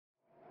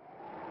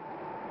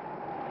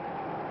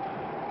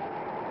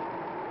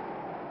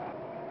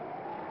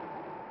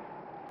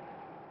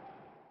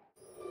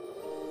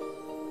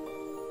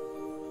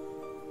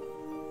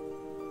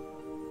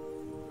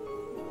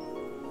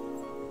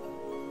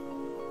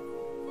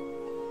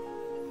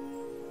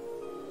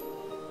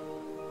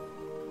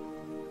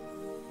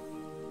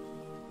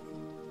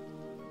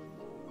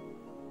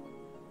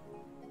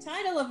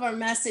of our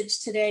message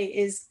today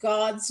is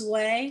God's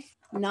way,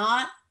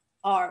 not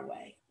our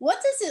way.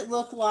 What does it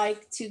look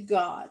like to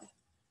God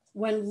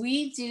when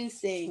we do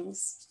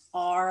things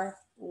our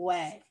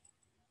way?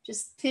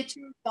 Just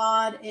picture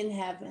God in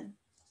heaven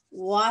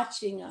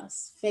watching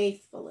us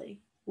faithfully.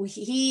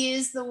 He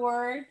is the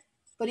Word,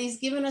 but He's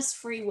given us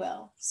free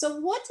will. So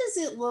what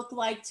does it look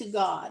like to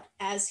God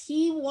as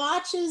He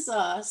watches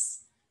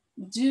us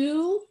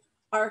do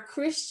our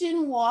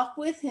Christian walk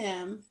with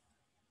Him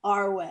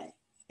our way?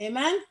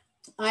 Amen?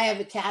 I have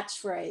a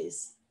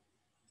catchphrase: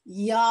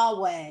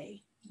 Yahweh,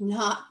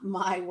 not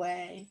my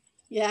way.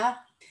 Yeah?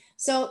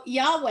 So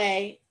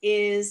Yahweh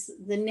is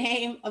the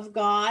name of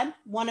God,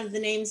 one of the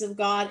names of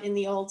God in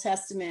the Old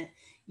Testament.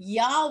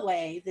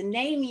 Yahweh, the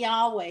name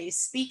Yahweh,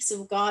 speaks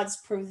of God's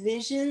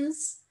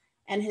provisions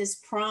and His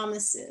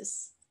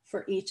promises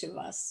for each of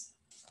us.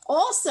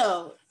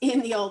 Also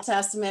in the Old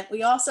Testament,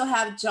 we also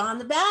have John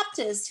the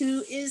Baptist,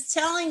 who is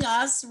telling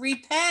us,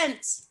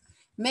 repent,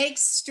 make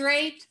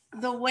straight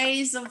the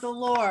ways of the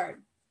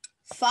Lord.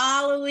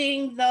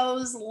 Following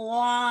those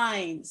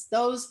lines,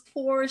 those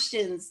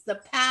portions,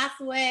 the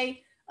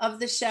pathway of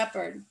the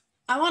shepherd.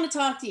 I want to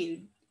talk to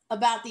you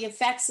about the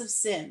effects of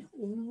sin.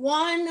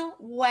 One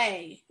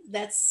way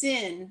that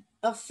sin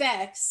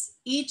affects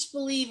each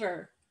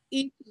believer,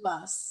 each of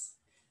us.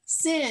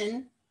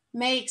 Sin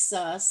makes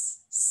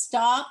us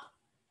stop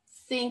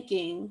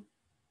thinking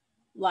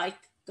like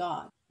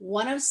God.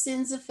 One of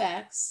sin's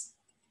effects,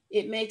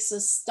 it makes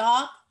us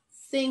stop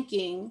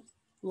thinking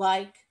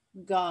like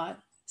God.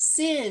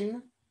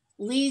 Sin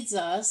leads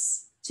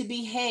us to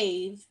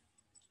behave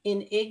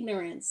in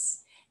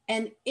ignorance,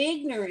 and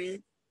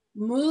ignorance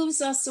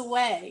moves us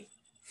away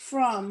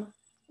from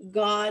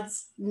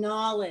God's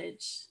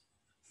knowledge.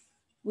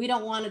 We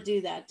don't want to do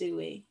that, do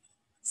we?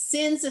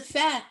 Sin's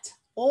effect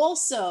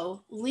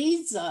also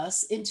leads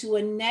us into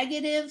a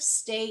negative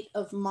state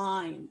of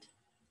mind.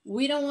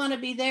 We don't want to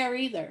be there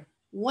either.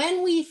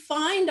 When we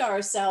find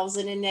ourselves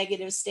in a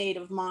negative state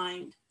of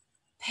mind,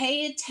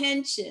 pay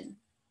attention,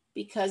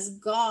 because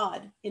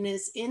God, in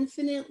His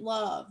infinite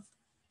love,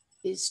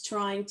 is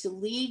trying to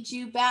lead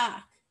you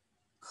back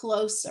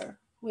closer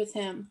with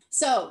Him.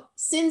 So,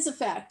 sin's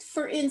effect,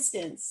 for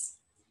instance,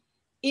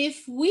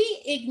 if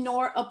we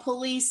ignore a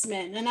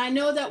policeman, and I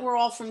know that we're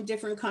all from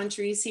different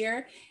countries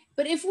here,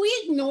 but if we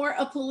ignore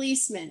a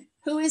policeman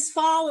who is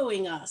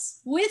following us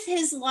with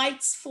his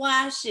lights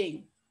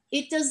flashing,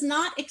 it does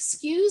not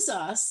excuse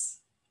us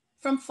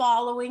from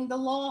following the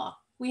law.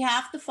 We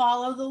have to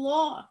follow the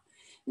law.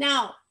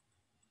 Now,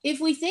 if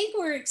we think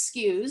we're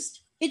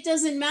excused, it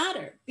doesn't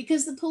matter,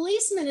 because the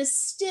policeman is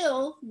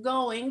still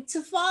going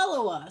to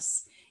follow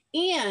us,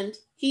 and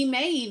he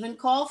may even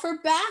call for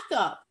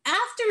backup.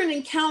 After an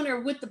encounter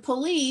with the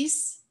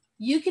police,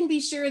 you can be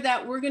sure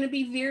that we're going to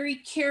be very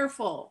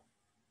careful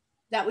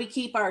that we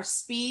keep our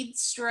speed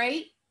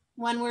straight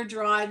when we're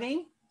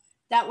driving,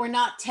 that we're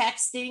not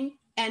texting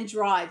and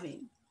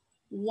driving.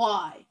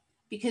 Why?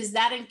 Because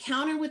that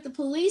encounter with the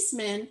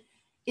policeman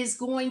is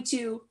going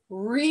to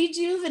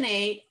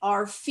rejuvenate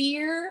our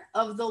fear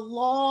of the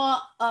law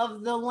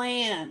of the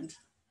land.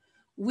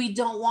 We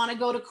don't want to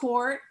go to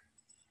court.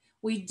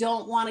 We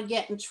don't want to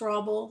get in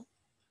trouble.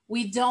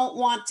 We don't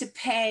want to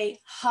pay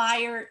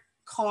higher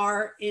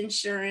car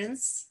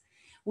insurance.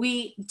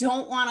 We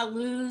don't want to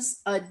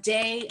lose a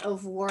day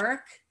of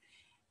work.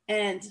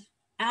 And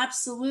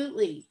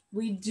absolutely,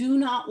 we do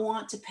not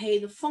want to pay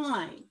the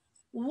fine.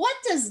 What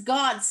does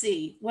God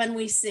see when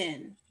we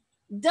sin?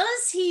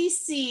 Does He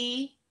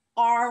see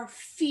our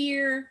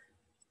fear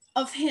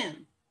of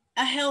Him,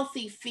 a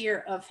healthy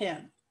fear of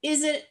Him?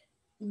 Is it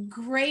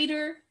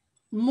greater,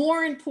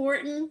 more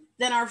important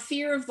than our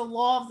fear of the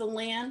law of the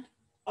land,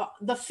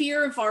 the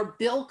fear of our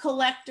bill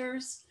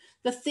collectors,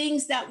 the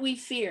things that we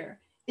fear?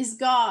 Is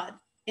God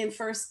in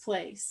first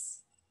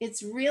place?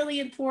 It's really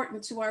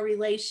important to our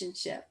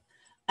relationship,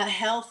 a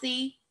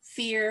healthy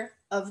fear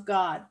of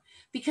God,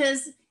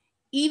 because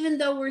even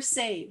though we're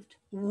saved,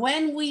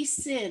 when we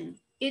sin,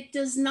 it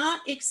does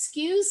not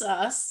excuse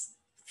us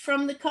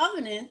from the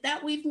covenant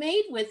that we've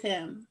made with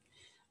Him.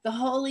 The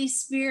Holy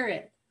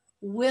Spirit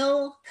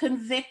will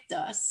convict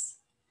us.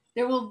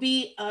 There will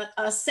be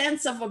a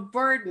sense of a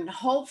burden,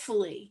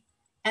 hopefully,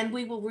 and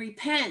we will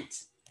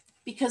repent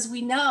because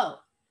we know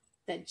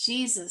that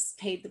Jesus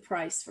paid the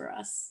price for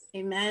us.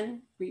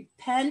 Amen.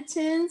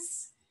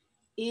 Repentance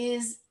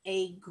is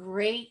a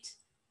great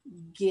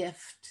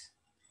gift.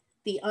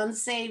 The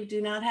unsaved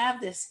do not have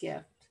this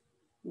gift.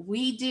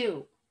 We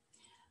do.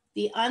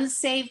 The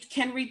unsaved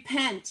can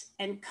repent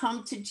and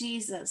come to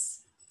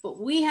Jesus, but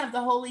we have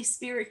the Holy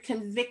Spirit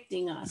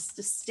convicting us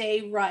to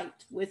stay right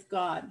with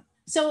God.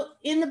 So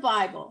in the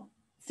Bible,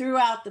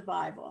 throughout the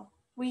Bible,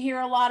 we hear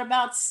a lot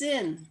about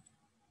sin.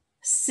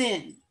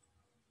 Sin,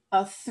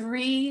 a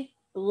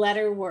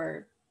 3-letter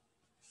word,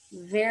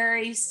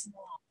 very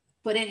small,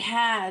 but it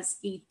has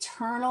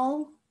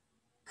eternal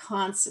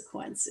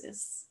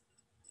consequences.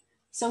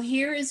 So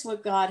here is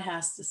what God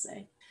has to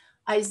say.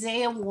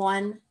 Isaiah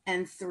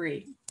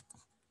 1:3.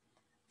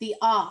 The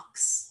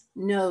ox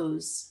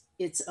knows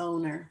its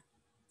owner,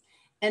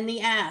 And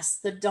the ass,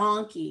 the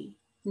donkey,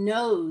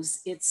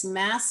 knows its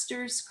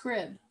master's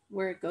crib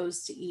where it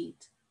goes to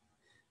eat.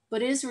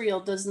 But Israel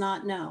does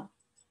not know.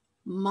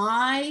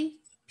 My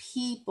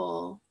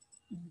people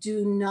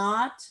do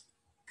not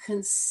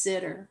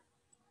consider.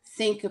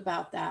 Think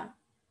about that.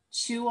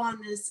 Chew on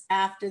this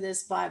after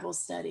this Bible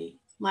study.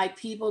 My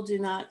people do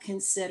not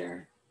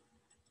consider.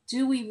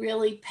 Do we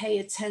really pay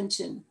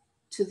attention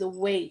to the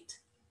weight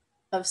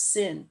of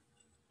sin,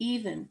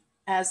 even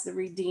as the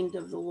redeemed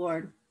of the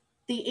Lord?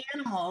 The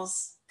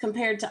animals,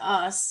 compared to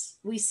us,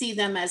 we see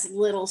them as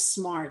little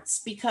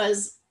smarts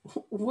because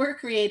we're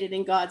created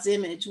in God's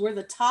image. We're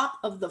the top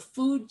of the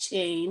food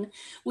chain.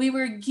 We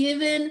were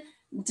given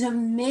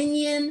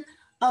dominion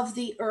of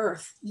the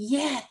earth.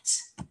 Yet,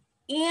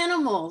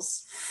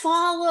 animals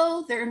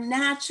follow their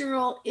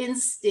natural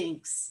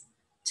instincts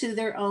to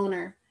their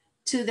owner,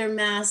 to their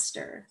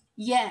master.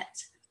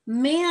 Yet,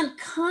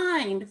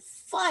 mankind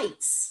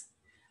fights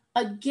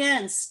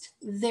against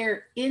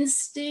their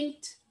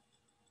instinct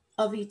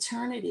of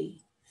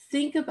eternity.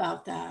 Think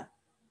about that.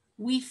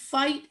 We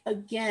fight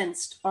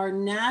against our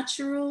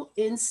natural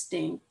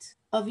instinct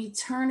of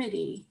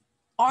eternity.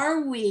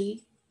 Are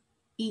we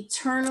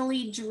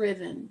eternally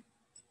driven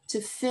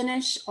to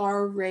finish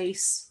our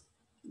race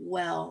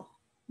well?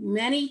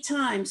 Many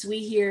times we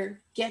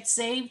hear, get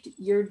saved,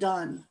 you're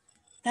done.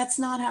 That's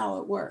not how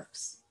it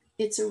works.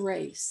 It's a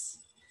race.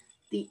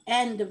 The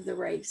end of the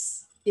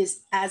race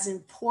is as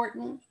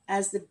important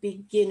as the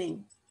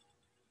beginning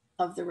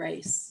of the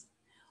race.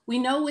 We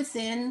know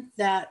within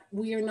that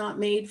we are not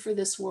made for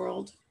this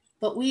world,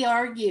 but we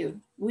argue,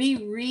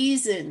 we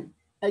reason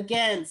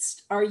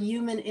against our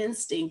human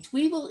instinct.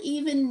 We will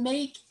even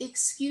make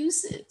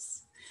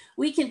excuses.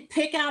 We can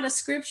pick out a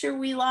scripture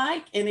we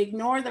like and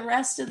ignore the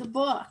rest of the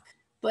book,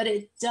 but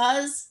it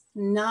does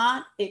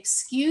not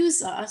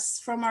excuse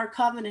us from our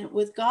covenant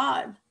with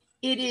God.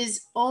 It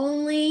is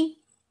only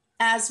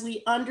as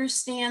we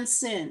understand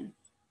sin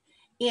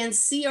and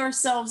see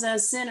ourselves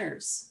as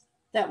sinners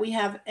that we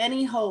have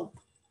any hope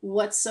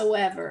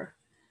whatsoever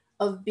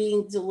of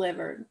being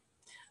delivered.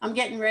 I'm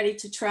getting ready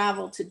to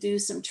travel to do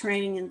some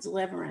training in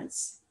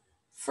deliverance.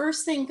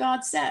 First thing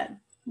God said,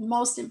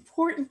 most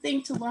important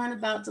thing to learn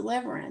about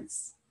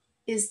deliverance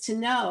is to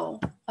know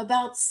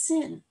about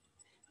sin,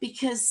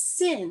 because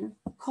sin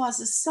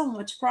causes so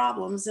much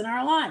problems in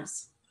our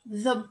lives.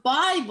 The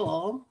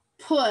Bible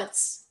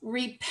puts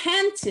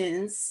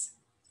repentance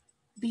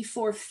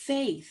before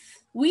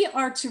faith. We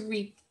are to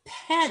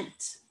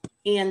repent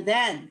and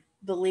then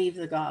believe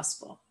the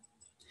gospel.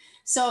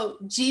 So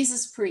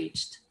Jesus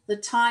preached, the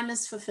time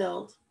is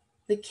fulfilled.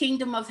 The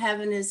kingdom of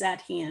heaven is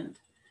at hand.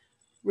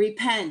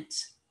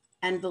 Repent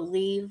and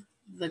believe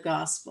the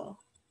gospel.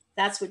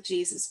 That's what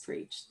Jesus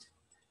preached.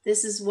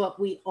 This is what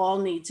we all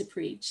need to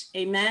preach.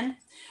 Amen.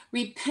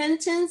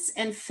 Repentance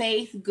and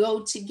faith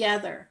go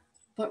together,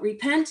 but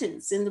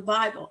repentance in the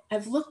Bible,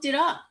 I've looked it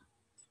up,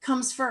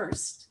 comes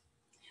first.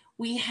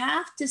 We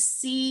have to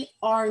see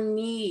our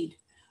need.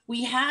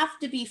 We have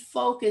to be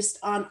focused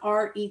on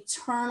our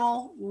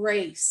eternal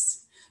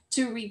race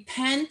to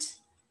repent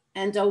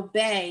and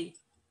obey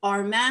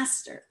our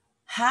master.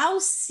 How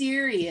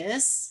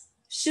serious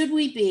should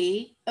we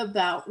be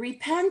about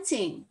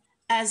repenting?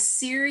 As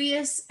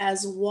serious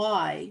as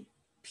why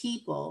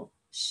people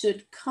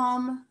should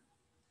come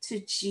to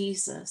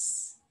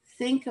Jesus.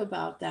 Think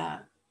about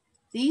that.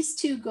 These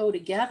two go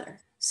together.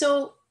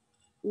 So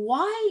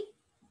why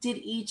did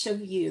each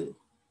of you,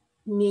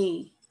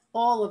 me,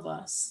 all of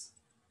us,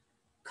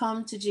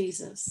 come to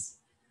Jesus?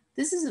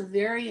 This is a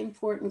very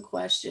important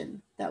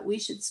question that we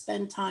should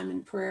spend time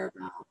in prayer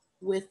about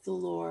with the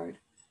Lord.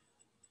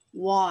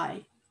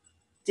 Why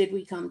did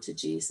we come to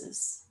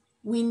Jesus?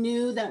 We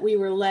knew that we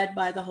were led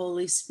by the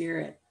Holy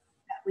Spirit,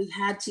 that we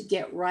had to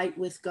get right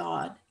with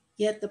God.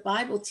 Yet the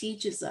Bible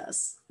teaches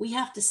us we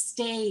have to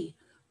stay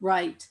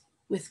right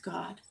with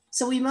God.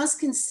 So we must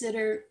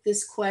consider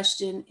this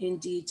question in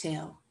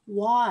detail.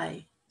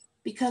 Why?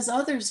 Because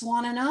others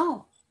want to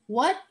know.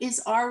 What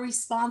is our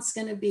response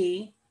going to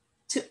be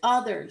to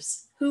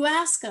others who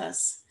ask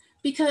us?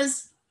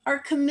 Because our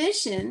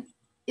commission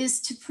is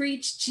to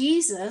preach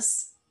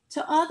Jesus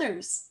to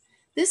others.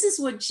 This is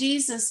what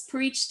Jesus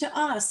preached to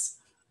us.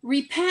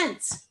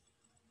 Repent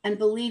and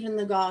believe in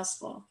the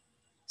gospel.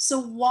 So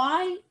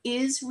why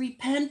is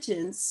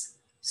repentance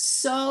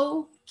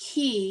so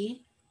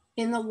key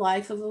in the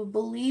life of a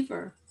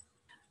believer?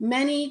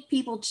 Many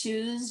people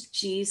choose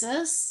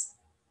Jesus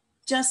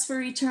just for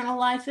eternal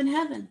life in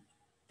heaven.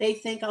 They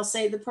think, I'll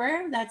say the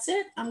prayer, that's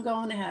it, I'm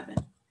going to heaven.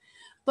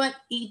 But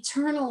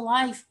eternal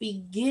life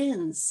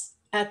begins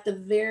at the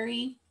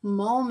very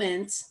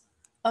moment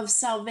of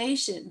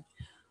salvation.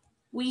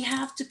 We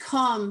have to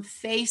come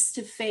face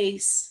to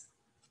face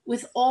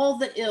with all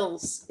the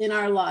ills in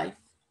our life,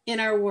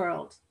 in our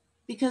world,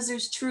 because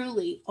there's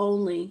truly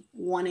only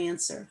one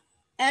answer.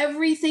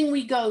 Everything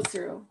we go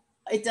through,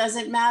 it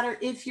doesn't matter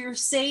if you're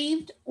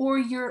saved or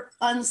you're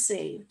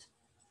unsaved.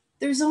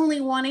 There's only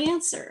one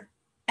answer.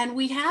 And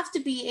we have to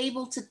be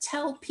able to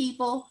tell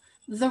people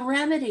the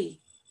remedy.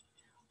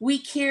 We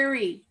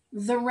carry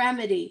the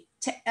remedy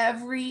to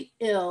every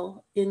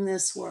ill in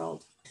this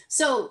world.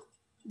 So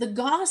the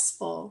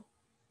gospel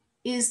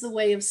is the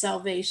way of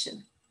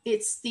salvation.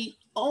 It's the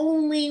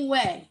only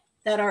way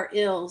that our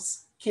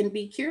ills can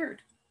be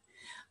cured.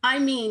 I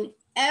mean,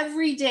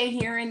 every day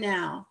here and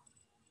now,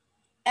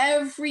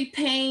 every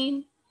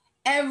pain,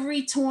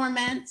 every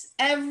torment,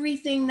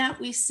 everything that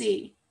we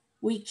see,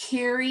 we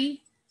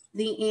carry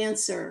the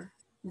answer.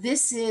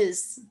 This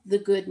is the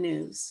good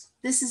news.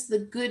 This is the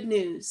good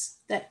news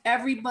that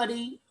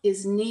everybody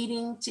is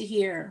needing to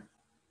hear.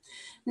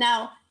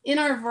 Now, in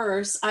our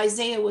verse,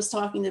 Isaiah was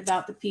talking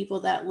about the people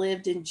that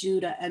lived in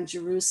Judah and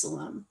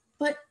Jerusalem,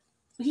 but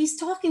he's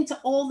talking to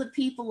all the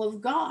people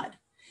of God,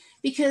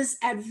 because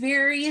at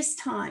various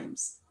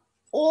times,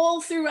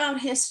 all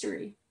throughout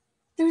history,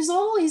 there's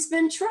always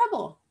been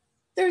trouble.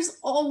 There's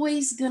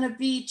always going to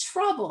be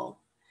trouble.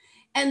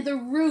 And the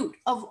root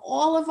of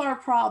all of our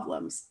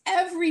problems,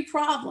 every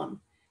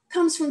problem,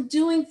 comes from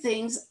doing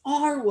things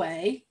our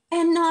way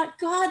and not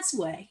God's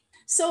way.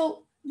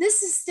 So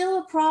this is still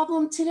a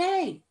problem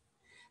today.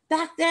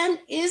 Back then,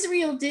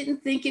 Israel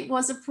didn't think it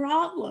was a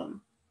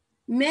problem.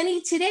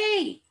 Many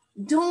today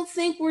don't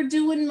think we're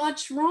doing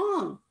much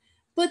wrong,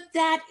 but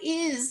that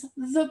is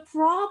the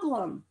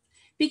problem,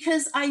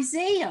 because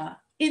Isaiah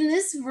in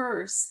this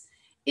verse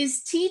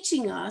is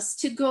teaching us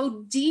to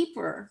go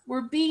deeper.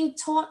 We're being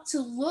taught to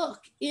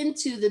look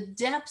into the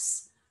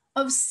depths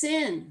of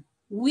sin.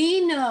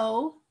 We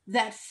know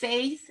that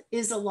faith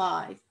is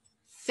alive.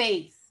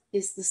 Faith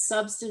is the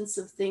substance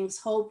of things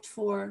hoped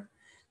for,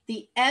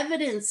 the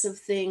evidence of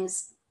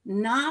things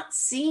not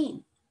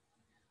seen.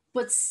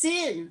 But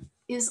sin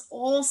is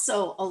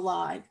also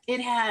alive.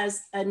 It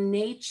has a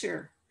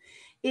nature.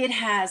 It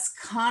has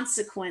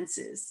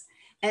consequences,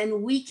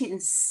 and we can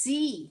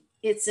see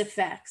its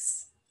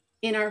effects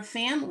in our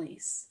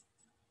families,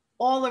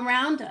 all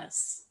around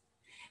us.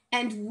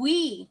 And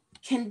we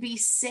can be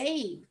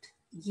saved,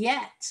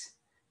 yet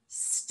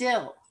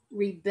still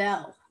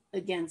rebel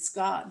against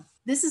God.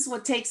 This is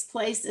what takes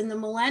place in the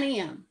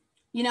millennium.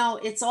 You know,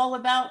 it's all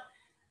about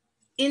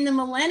in the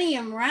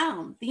millennium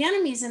realm. The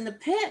enemy's in the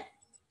pit.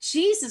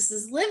 Jesus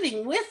is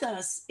living with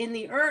us in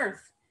the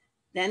earth.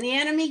 Then the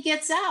enemy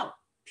gets out.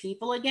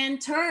 People again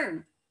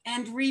turn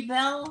and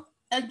rebel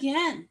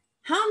again.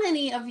 How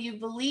many of you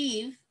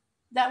believe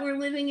that we're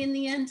living in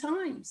the end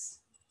times?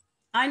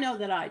 I know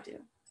that I do.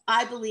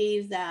 I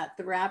believe that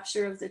the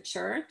rapture of the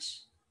church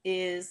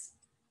is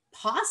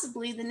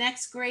possibly the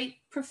next great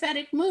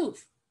prophetic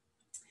move.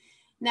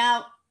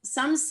 Now,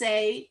 some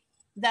say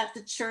that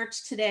the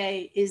church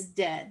today is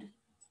dead.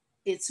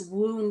 It's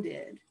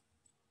wounded.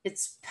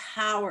 It's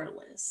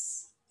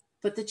powerless.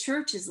 But the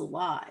church is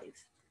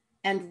alive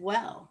and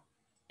well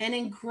and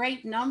in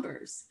great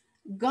numbers.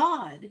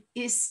 God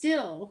is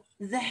still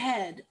the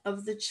head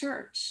of the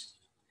church.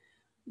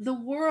 The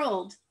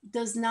world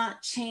does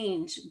not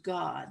change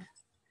God.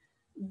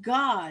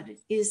 God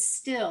is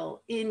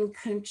still in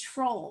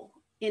control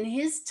in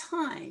his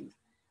time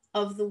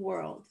of the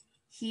world.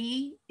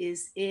 He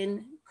is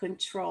in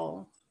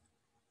control.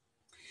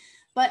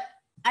 But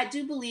I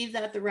do believe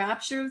that the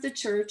rapture of the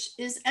church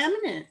is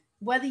imminent.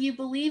 Whether you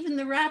believe in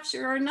the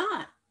rapture or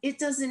not, it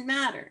doesn't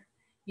matter.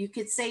 You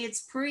could say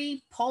it's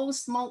pre,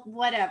 post,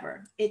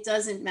 whatever. It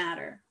doesn't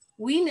matter.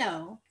 We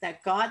know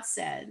that God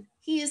said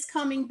he is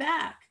coming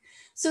back.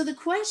 So the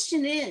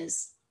question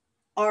is,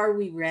 are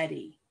we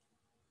ready?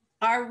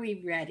 Are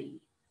we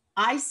ready?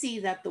 I see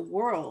that the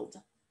world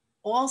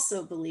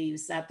also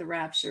believes that the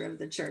rapture of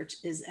the church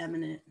is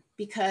imminent,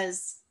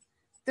 because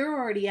they're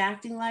already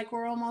acting like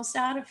we're almost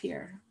out of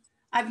here.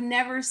 I've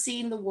never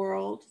seen the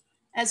world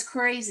as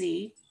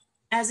crazy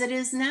as it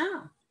is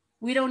now.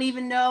 We don't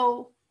even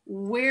know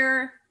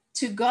where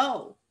to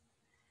go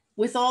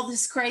with all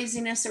this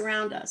craziness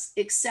around us,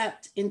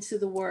 except into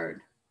the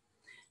word.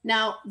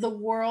 Now, the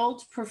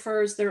world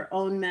prefers their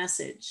own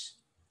message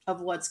of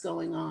what's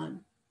going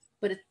on,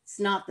 but it's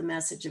not the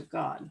message of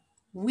God.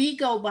 We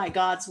go by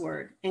God's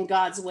word and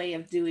God's way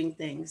of doing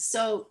things.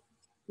 So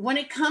when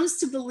it comes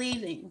to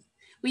believing,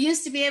 we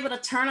used to be able to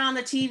turn on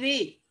the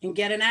TV and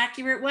get an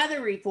accurate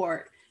weather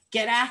report,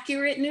 get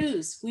accurate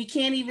news. We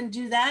can't even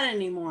do that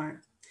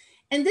anymore.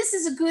 And this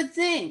is a good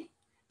thing,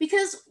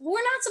 because we're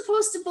not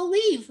supposed to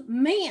believe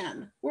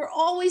man. We're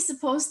always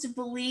supposed to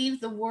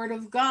believe the word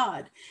of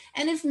God.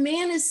 And if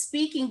man is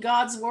speaking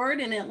God's word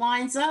and it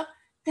lines up,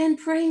 then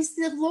praise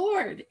the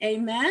Lord.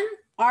 Amen.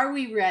 Are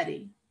we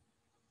ready?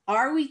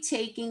 Are we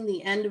taking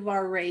the end of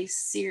our race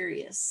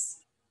serious?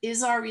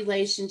 Is our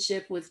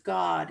relationship with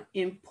God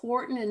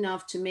important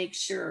enough to make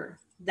sure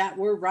that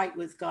we're right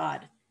with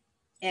God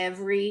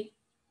every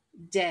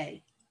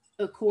day,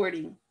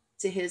 according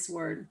to his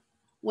word?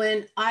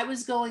 When I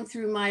was going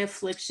through my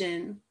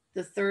affliction,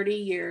 the 30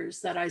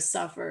 years that I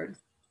suffered,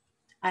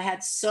 I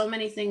had so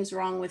many things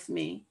wrong with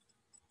me,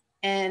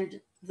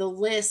 and the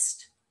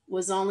list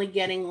was only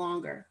getting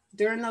longer.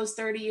 During those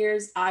 30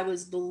 years, I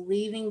was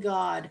believing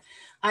God.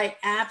 I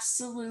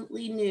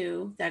absolutely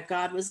knew that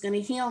God was going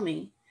to heal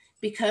me,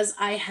 because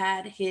I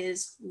had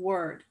his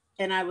word,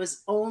 and I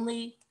was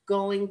only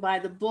going by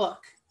the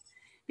book,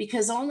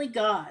 because only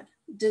God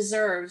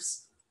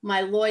deserves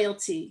my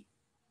loyalty.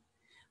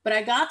 But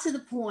I got to the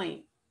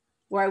point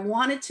where I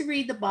wanted to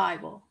read the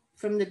Bible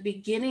from the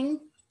beginning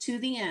to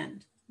the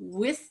end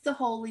with the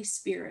Holy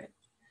Spirit,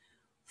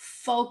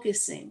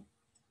 focusing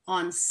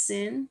on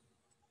sin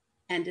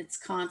and its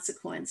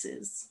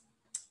consequences.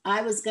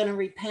 I was going to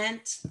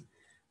repent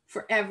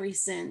for every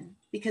sin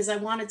because I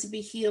wanted to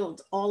be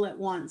healed all at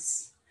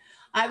once.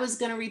 I was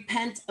going to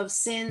repent of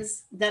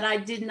sins that I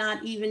did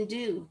not even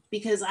do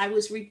because I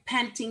was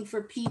repenting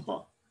for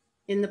people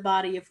in the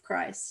body of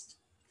Christ.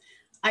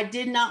 I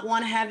did not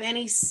want to have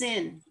any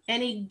sin,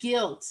 any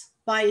guilt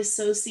by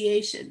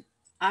association.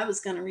 I was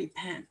going to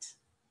repent.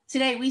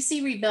 Today, we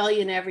see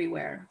rebellion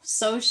everywhere,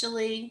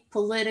 socially,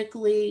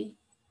 politically,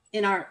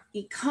 in our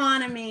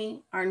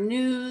economy, our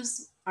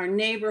news, our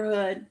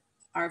neighborhood,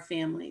 our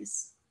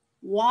families.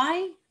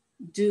 Why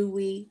do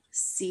we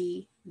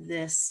see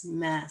this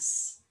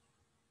mess?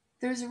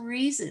 There's a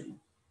reason.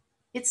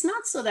 It's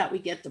not so that we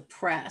get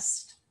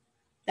depressed,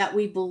 that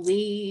we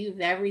believe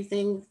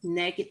everything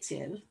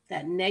negative,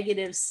 that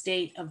negative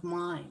state of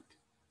mind.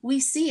 We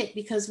see it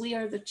because we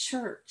are the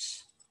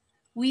church.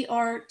 We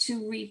are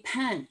to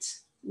repent.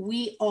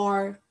 We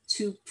are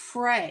to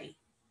pray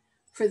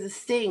for the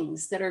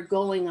things that are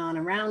going on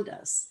around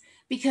us.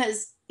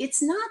 Because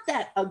it's not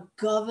that a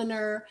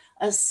governor,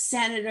 a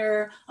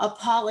senator, a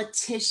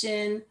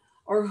politician,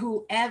 or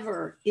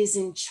whoever is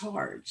in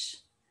charge.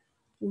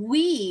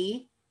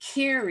 We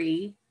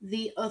carry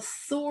the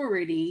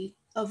authority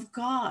of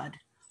God.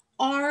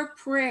 Our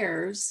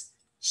prayers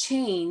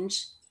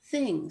change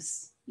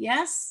things.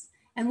 Yes?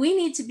 And we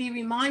need to be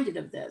reminded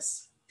of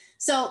this.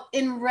 So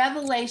in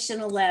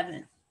Revelation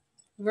 11,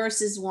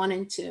 verses 1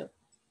 and 2,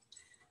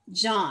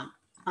 John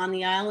on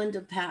the island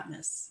of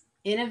Patmos,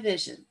 in a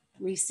vision,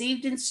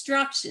 received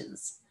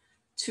instructions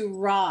to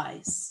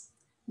rise,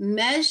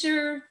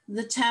 measure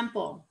the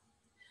temple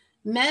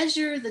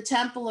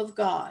of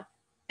God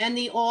and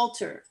the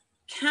altar,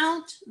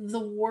 count the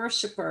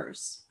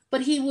worshipers.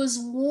 But he was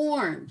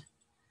warned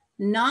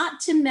not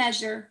to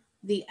measure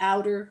the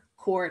outer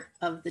court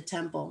of the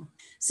temple.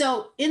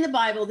 So in the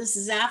Bible, this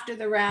is after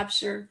the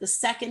rapture, the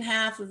second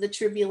half of the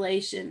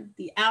tribulation.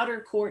 The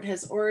outer court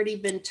has already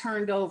been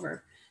turned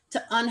over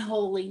to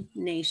unholy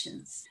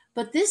nations.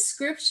 But this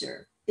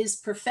scripture is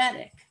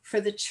prophetic for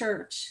the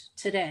church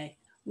today.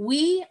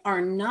 We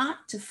are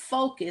not to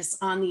focus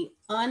on the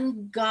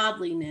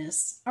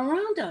ungodliness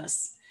around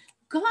us.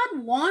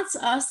 God wants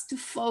us to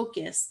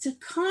focus, to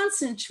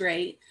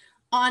concentrate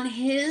on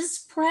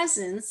his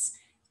presence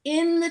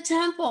in the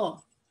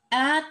temple,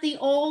 at the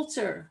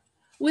altar,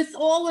 with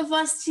all of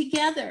us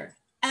together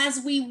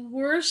as we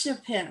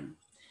worship him,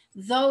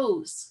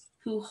 those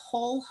who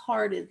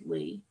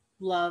wholeheartedly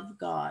love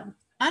God.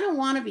 I don't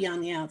want to be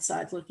on the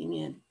outside looking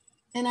in,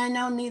 and I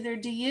know neither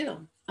do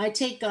you. I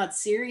take God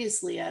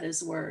seriously at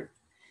his word.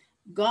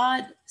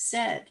 God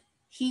said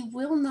he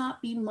will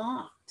not be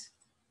mocked,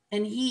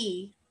 and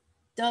he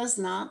does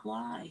not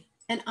lie.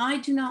 And I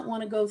do not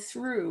want to go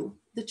through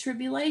the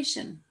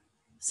tribulation.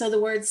 So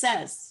the word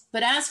says,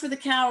 but as for the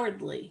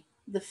cowardly,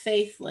 the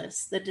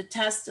faithless, the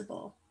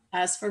detestable,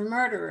 as for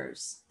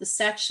murderers, the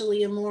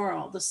sexually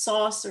immoral, the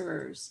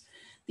sorcerers,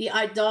 the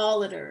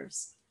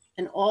idolaters,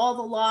 and all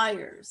the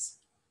liars,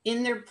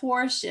 in their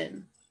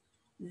portion,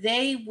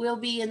 they will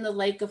be in the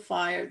lake of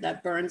fire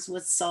that burns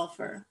with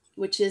sulfur,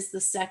 which is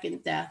the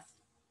second death.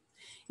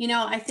 You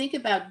know, I think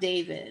about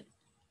David.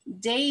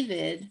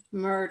 David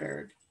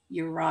murdered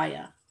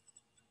Uriah,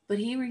 but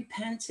he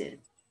repented,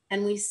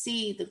 and we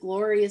see the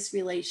glorious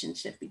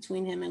relationship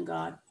between him and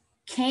God.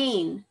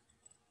 Cain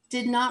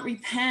did not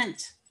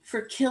repent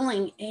for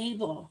killing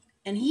Abel,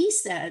 and he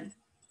said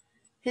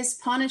his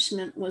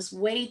punishment was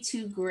way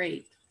too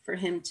great for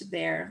him to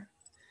bear.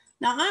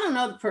 Now, I don't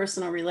know the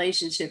personal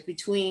relationship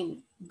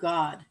between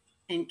God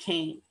and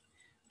Cain,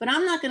 but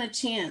I'm not going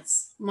to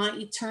chance my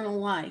eternal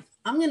life.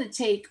 I'm going to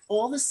take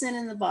all the sin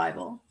in the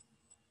Bible,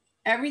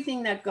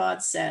 everything that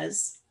God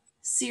says,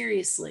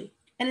 seriously.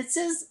 And it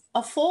says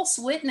a false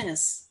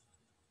witness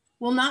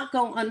will not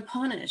go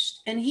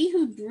unpunished, and he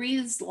who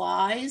breathes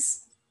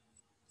lies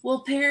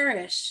will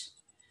perish.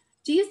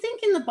 Do you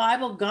think in the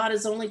Bible God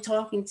is only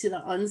talking to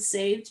the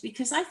unsaved?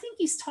 Because I think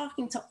he's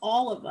talking to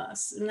all of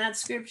us, and that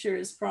scripture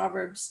is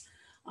Proverbs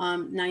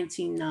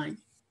 19:9.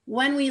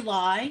 When we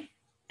lie,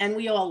 and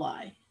we all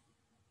lie,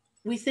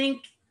 we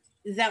think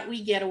that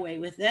we get away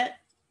with it.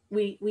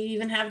 We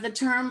even have the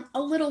term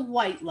a little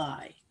white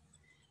lie.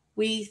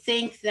 We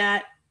think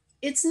that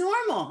it's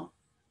normal.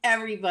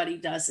 Everybody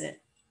does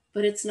it,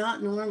 but it's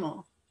not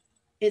normal.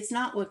 It's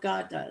not what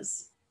God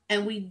does.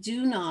 And we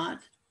do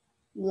not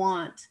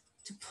want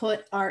to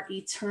put our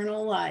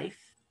eternal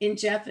life in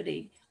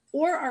jeopardy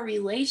or our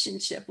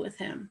relationship with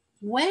him.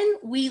 When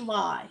we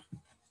lie,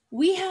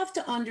 we have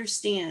to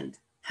understand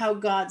how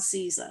God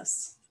sees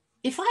us.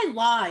 If I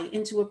lie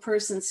into a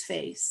person's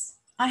face,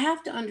 I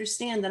have to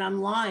understand that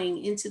I'm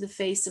lying into the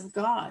face of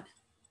God.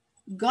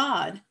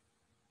 God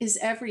is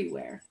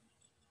everywhere.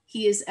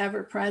 He is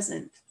ever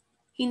present.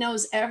 He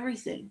knows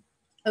everything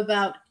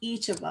about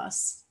each of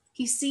us.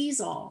 He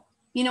sees all.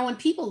 You know, when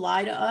people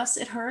lie to us,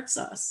 it hurts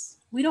us.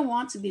 We don't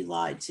want to be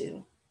lied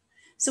to.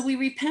 So we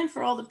repent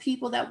for all the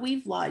people that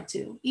we've lied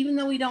to, even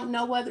though we don't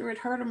know whether it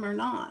hurt them or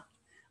not.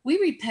 We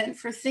repent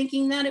for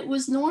thinking that it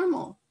was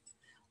normal.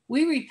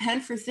 We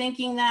repent for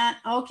thinking that,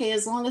 okay,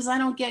 as long as I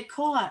don't get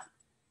caught,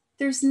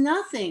 there's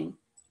nothing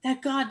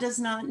that God does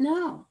not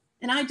know.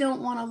 And I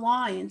don't want to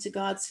lie into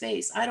God's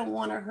face. I don't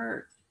want to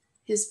hurt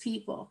his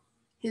people,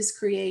 his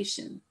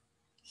creation.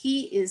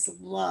 He is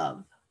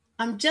love.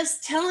 I'm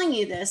just telling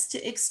you this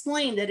to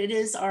explain that it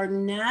is our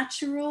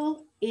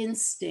natural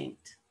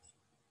instinct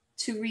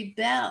to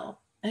rebel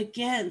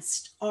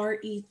against our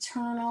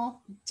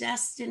eternal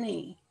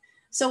destiny.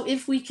 So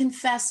if we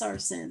confess our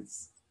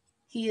sins,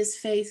 he is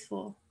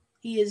faithful.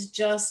 He is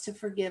just to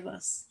forgive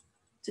us,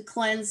 to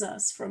cleanse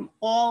us from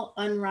all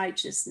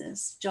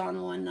unrighteousness. John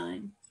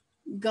 1:9.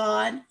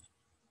 God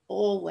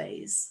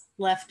always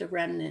left a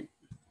remnant.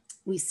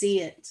 We see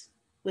it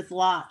with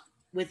Lot,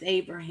 with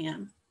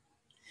Abraham.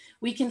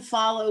 We can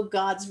follow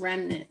God's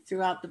remnant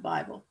throughout the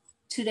Bible.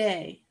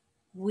 Today,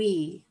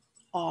 we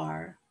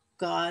are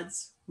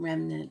God's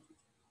remnant.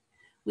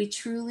 We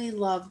truly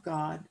love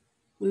God.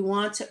 We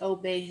want to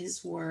obey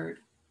his word.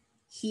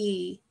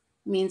 He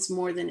means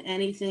more than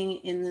anything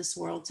in this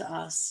world to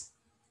us.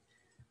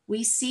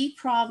 We see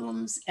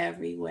problems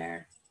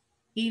everywhere,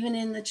 even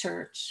in the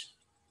church.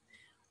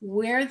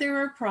 Where there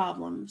are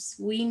problems,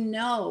 we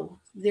know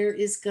there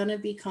is going to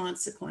be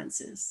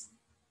consequences.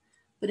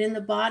 But in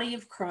the body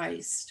of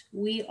Christ,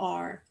 we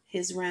are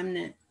his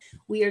remnant.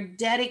 We are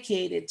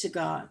dedicated to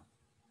God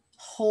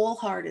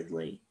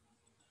wholeheartedly.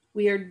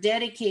 We are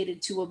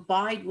dedicated to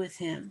abide with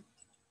him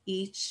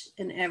each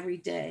and every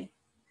day.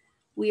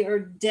 We are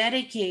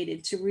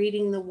dedicated to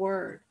reading the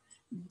word,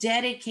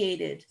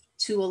 dedicated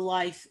to a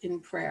life in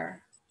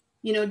prayer.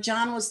 You know,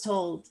 John was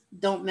told,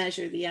 don't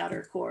measure the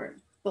outer court,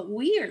 but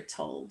we are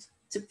told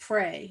to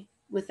pray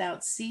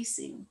without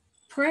ceasing.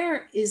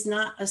 Prayer is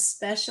not a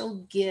special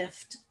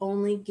gift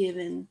only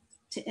given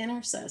to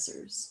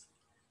intercessors.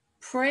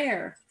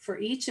 Prayer for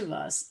each of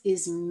us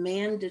is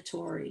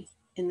mandatory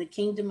in the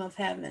kingdom of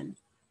heaven,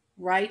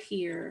 right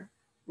here,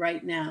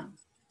 right now.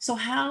 So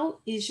how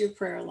is your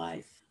prayer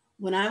life?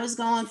 When I was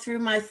going through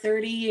my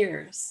 30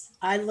 years,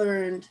 I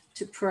learned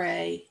to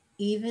pray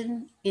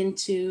even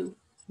into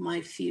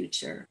my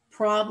future.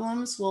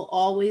 Problems will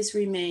always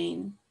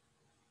remain,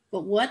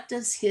 but what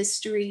does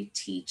history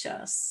teach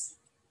us?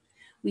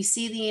 We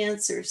see the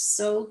answer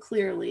so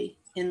clearly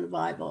in the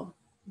Bible.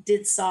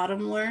 Did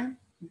Sodom learn?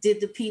 Did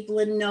the people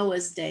in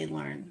Noah's day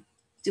learn?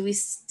 Do we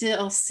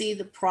still see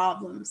the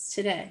problems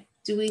today?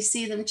 Do we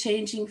see them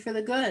changing for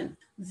the good?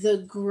 The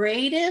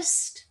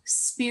greatest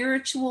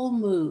spiritual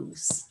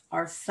moves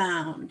are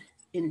found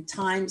in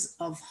times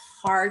of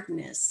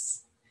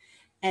hardness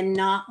and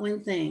not when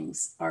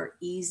things are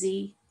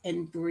easy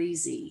and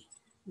breezy.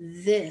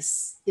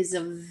 This is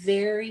a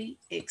very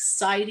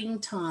exciting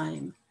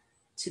time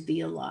to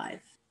be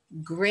alive.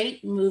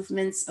 Great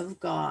movements of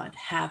God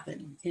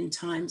happen in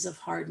times of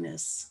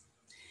hardness.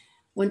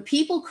 When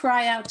people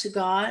cry out to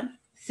God,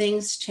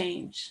 things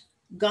change.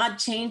 God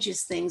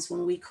changes things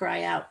when we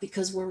cry out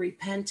because we're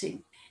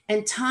repenting.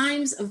 And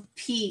times of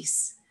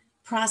peace,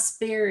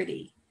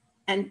 prosperity,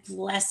 and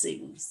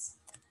blessings.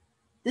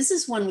 This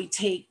is when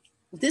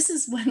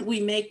we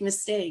make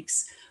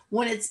mistakes.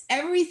 When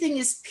everything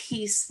is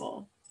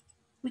peaceful,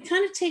 we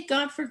kind of take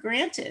God for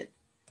granted.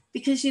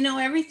 Because, you know,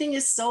 everything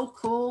is so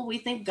cool. We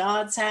think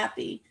God's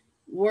happy.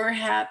 We're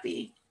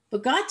happy.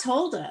 But God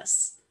told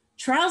us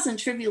trials and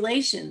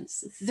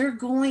tribulations, they're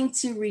going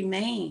to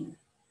remain.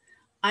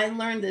 I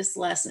learned this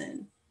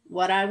lesson,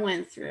 what I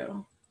went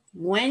through.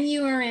 When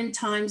you are in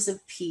times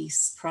of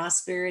peace,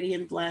 prosperity,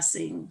 and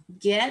blessing,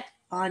 get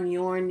on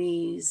your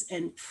knees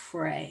and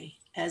pray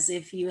as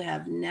if you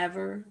have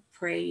never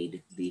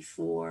prayed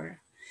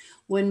before.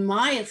 When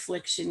my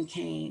affliction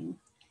came,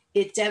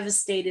 it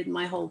devastated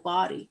my whole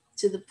body,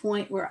 to the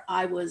point where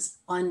I was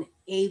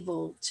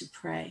unable to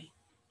pray.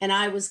 And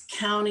I was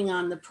counting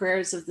on the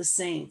prayers of the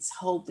saints,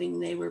 hoping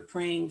they were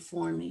praying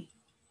for me.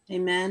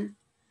 Amen.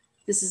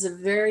 This is a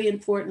very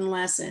important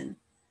lesson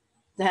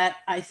that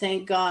I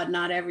thank God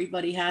not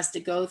everybody has to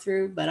go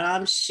through, but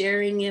I'm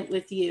sharing it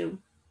with you.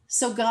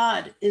 So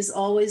God is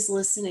always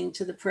listening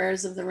to the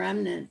prayers of the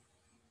remnant.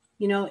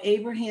 You know,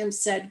 Abraham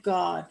said,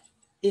 God,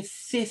 if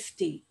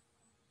 50,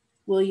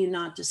 will you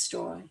not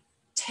destroy?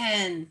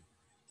 10,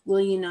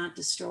 will you not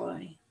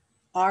destroy?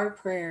 Our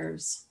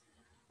prayers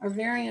are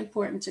very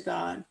important to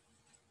God.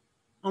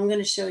 I'm going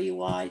to show you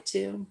why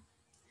too.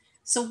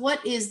 So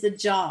what is the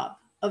job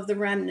of the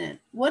remnant?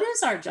 What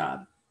is our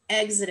job?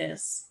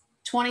 Exodus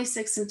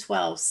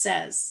 26:12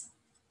 says,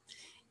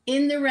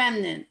 in the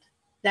remnant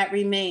that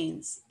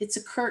remains, it's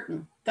a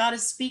curtain. God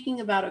is speaking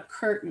about a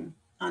curtain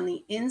on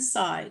the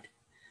inside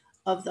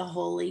of the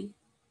Holy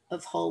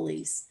of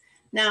Holies.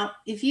 Now,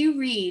 if you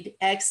read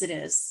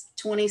Exodus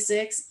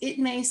 26, it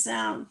may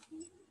sound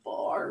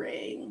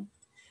boring,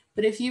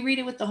 but if you read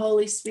it with the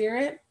Holy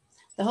Spirit's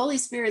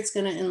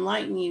going to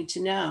enlighten you to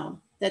know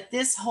that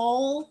this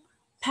whole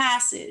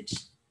passage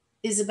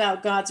is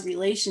about God's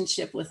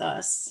relationship with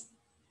us.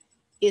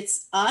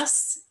 It's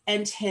us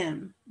and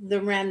him,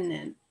 the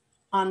remnant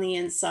on the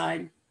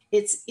inside.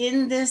 It's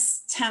in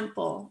this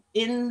temple,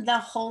 in the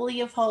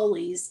Holy of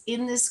Holies,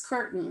 in this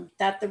curtain,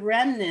 that the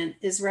remnant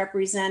is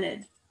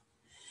represented.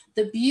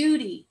 The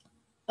beauty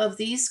of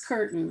these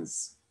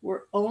curtains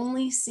were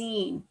only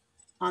seen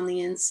on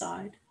the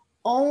inside.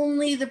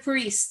 Only the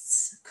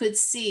priests could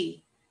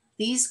see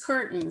these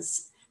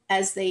curtains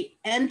as they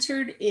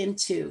entered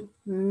into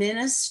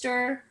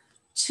minister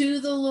to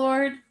the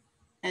Lord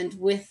and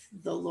with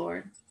the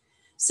Lord.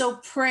 So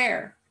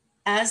prayer,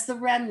 as the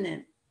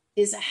remnant,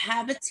 is a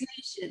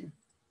habitation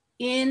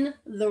in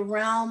the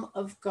realm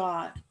of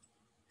God.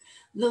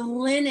 The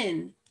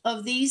linen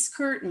of these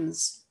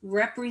curtains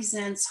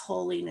represents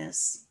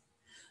holiness.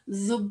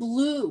 The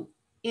blue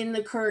in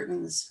the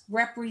curtains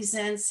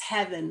represents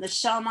heaven. The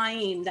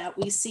shamayim that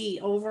we see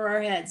over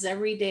our heads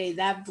every day,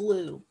 that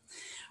blue,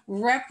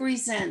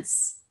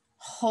 represents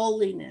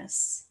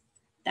holiness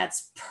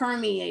that's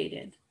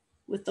permeated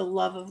with the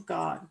love of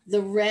God.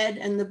 The red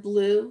and the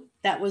blue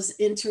that was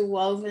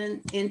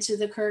interwoven into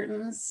the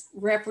curtains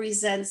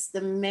represents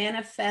the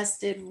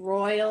manifested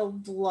royal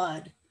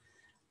blood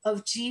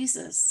of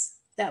Jesus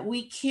that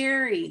we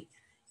carry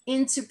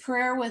into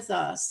prayer with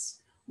us.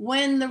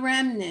 When the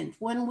remnant,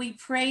 when we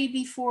pray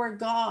before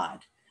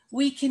God,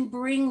 we can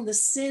bring the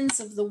sins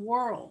of the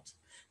world.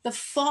 The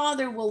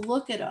Father will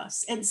look at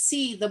us and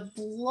see the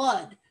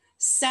blood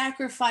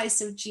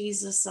sacrifice of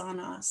Jesus on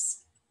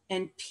us,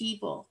 and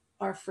people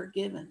are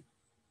forgiven.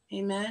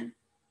 Amen.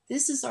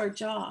 This is our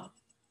job,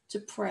 to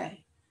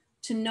pray,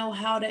 to know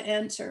how to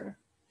enter,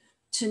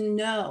 to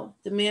know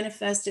the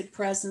manifested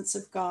presence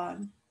of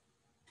God.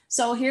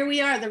 So here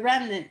we are, the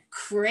remnant.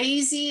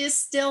 Crazy is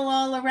still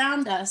all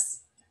around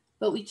us,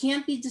 but we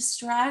can't be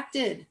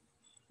distracted.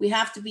 We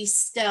have to be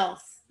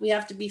stealth. We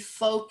have to be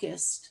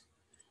focused,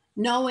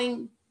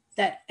 knowing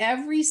that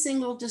every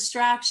single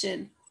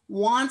distraction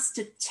wants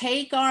to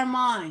take our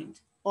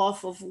mind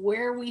off of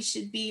where we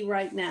should be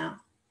right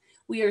now.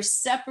 We are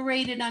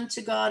separated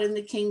unto God in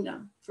the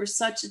kingdom for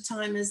such a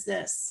time as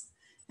this.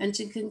 And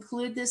to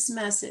conclude this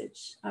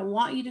message, I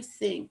want you to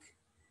think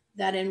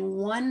that in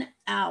 1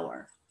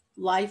 hour,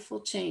 life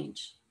will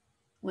change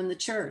when the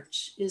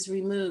church is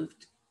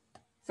removed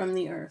from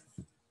the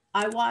earth.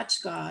 I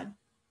watch God.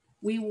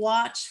 We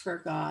watch for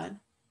God.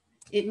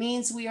 It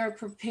means we are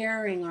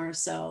preparing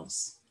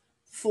ourselves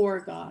for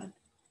God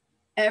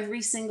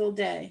every single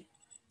day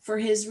for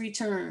his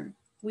return.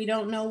 We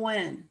don't know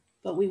when,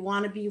 but we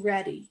want to be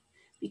ready,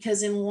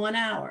 because in 1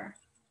 hour,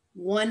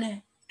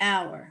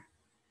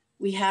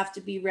 we have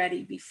to be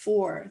ready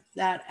before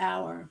that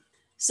hour.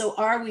 So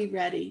are we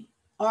ready?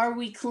 Are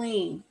we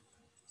clean?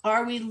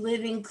 Are we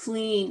living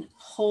clean,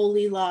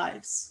 holy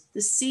lives?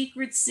 The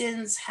secret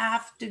sins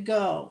have to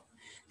go.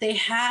 They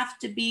have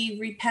to be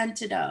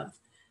repented of.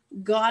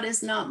 God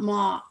is not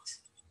mocked.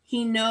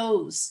 He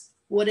knows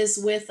what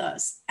is with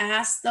us.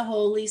 Ask the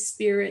Holy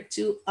Spirit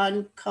to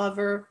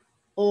uncover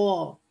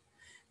all.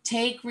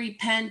 Take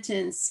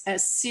repentance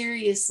as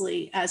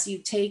seriously as you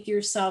take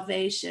your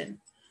salvation.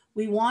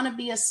 We want to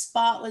be a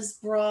spotless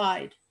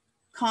bride,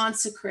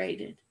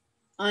 consecrated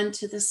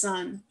unto the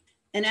Son.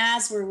 And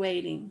as we're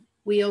waiting,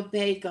 we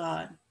obey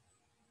God.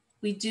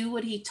 We do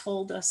what he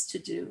told us to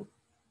do.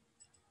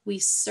 We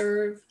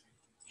serve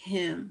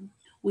him.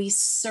 We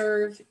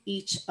serve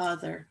each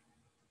other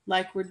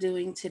like we're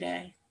doing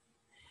today.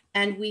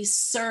 And we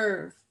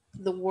serve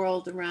the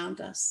world around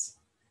us.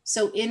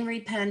 So in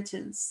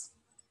repentance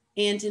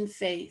and in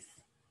faith,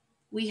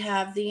 we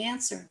have the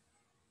answer.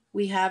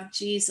 We have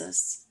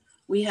Jesus.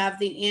 We have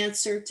the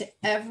answer to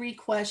every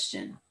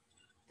question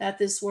that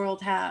this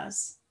world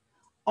has.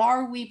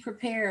 Are we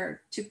prepared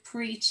to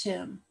preach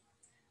him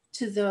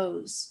to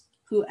those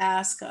who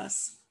ask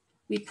us?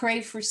 We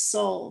pray for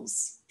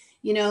souls.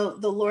 You know,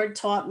 the Lord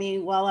taught me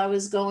while I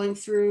was going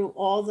through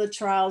all the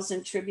trials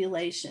and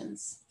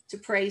tribulations to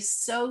pray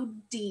so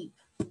deep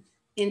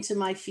into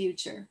my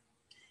future,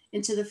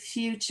 into the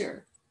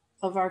future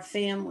of our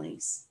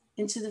families,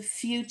 into the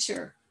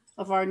future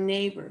of our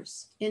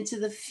neighbors, into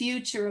the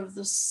future of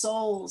the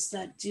souls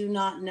that do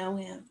not know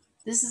him.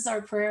 This is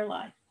our prayer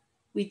life.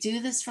 We do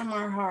this from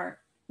our heart.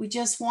 We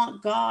just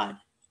want God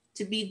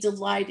to be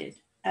delighted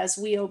as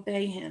we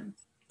obey him,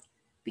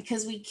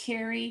 because we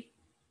carry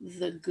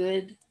the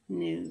good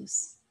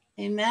news.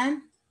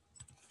 Amen.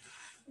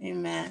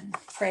 Amen.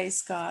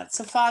 Praise God.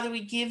 So, Father,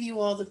 we give you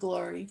all the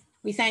glory.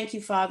 We thank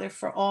you, Father,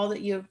 for all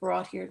that you have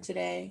brought here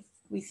today.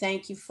 We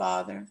thank you,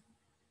 Father,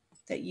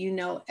 that you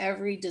know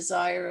every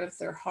desire of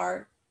their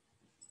heart.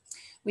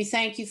 We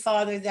thank you,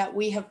 Father, that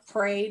we have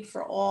prayed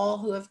for all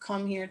who have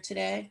come here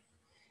today.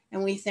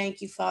 And we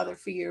thank you, Father,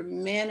 for your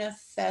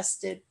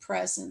manifested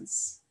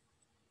presence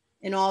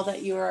in all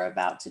that you are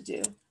about to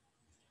do.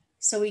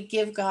 So we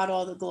give God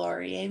all the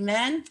glory.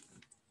 Amen.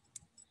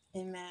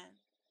 Amen.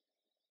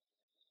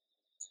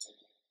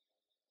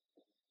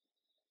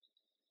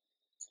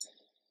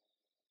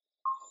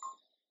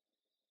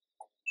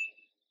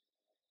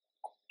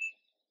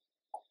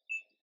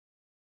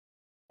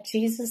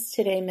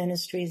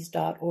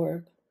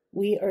 JesusTodayMinistries.org.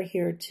 We are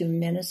here to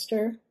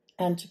minister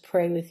and to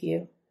pray with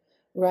you,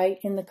 right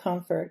in the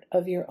comfort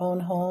of your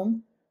own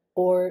home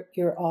or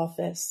your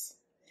office.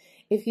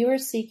 If you are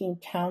seeking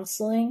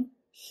counseling,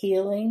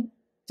 healing,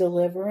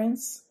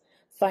 deliverance,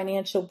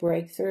 financial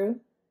breakthrough,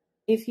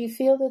 if you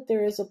feel that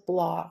there is a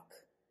block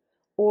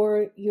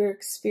or you're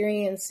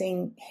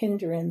experiencing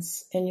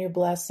hindrance in your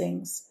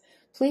blessings,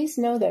 please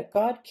know that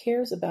God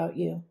cares about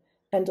you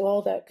and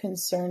all that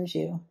concerns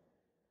you.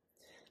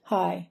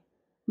 Hi,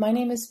 my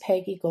name is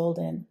Peggy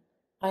Golden.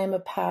 I am a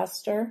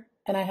pastor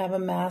and I have a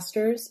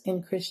master's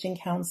in Christian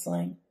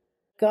counseling.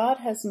 God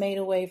has made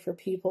a way for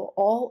people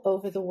all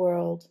over the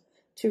world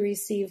to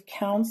receive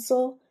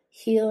counsel,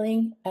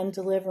 healing, and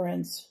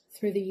deliverance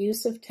through the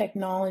use of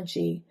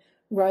technology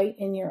right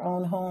in your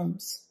own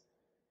homes.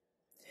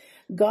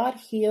 God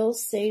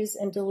heals, saves,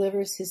 and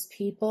delivers his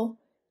people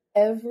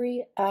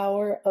every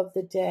hour of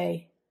the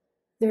day.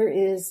 There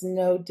is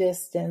no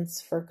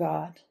distance for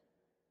God.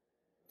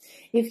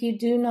 If you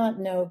do not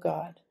know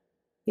God,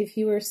 if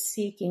you are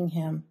seeking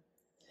him,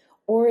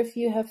 or if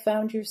you have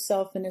found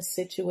yourself in a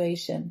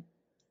situation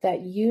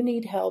that you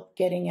need help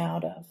getting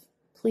out of,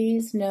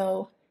 please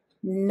know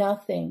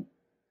nothing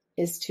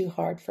is too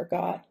hard for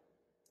God.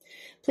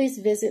 Please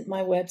visit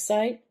my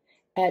website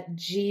at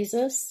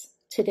Jesus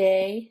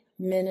Today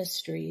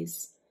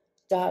Ministries.org.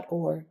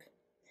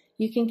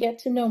 You can get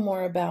to know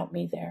more about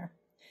me there.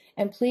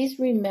 And please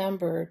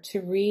remember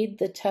to read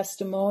the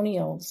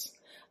testimonials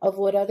of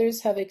what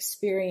others have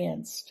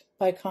experienced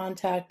by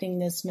contacting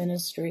this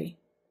ministry.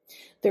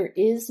 There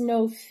is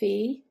no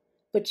fee,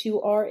 but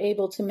you are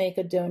able to make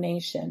a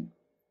donation.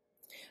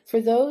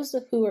 For those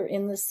who are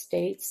in the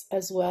States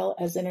as well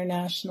as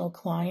international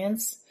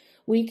clients,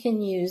 we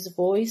can use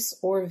voice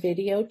or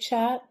video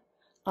chat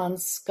on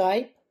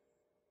Skype,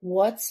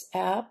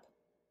 WhatsApp,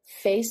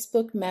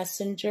 Facebook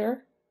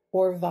Messenger,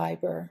 or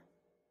Viber.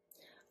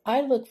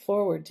 I look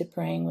forward to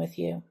praying with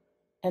you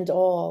and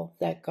all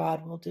that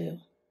God will do.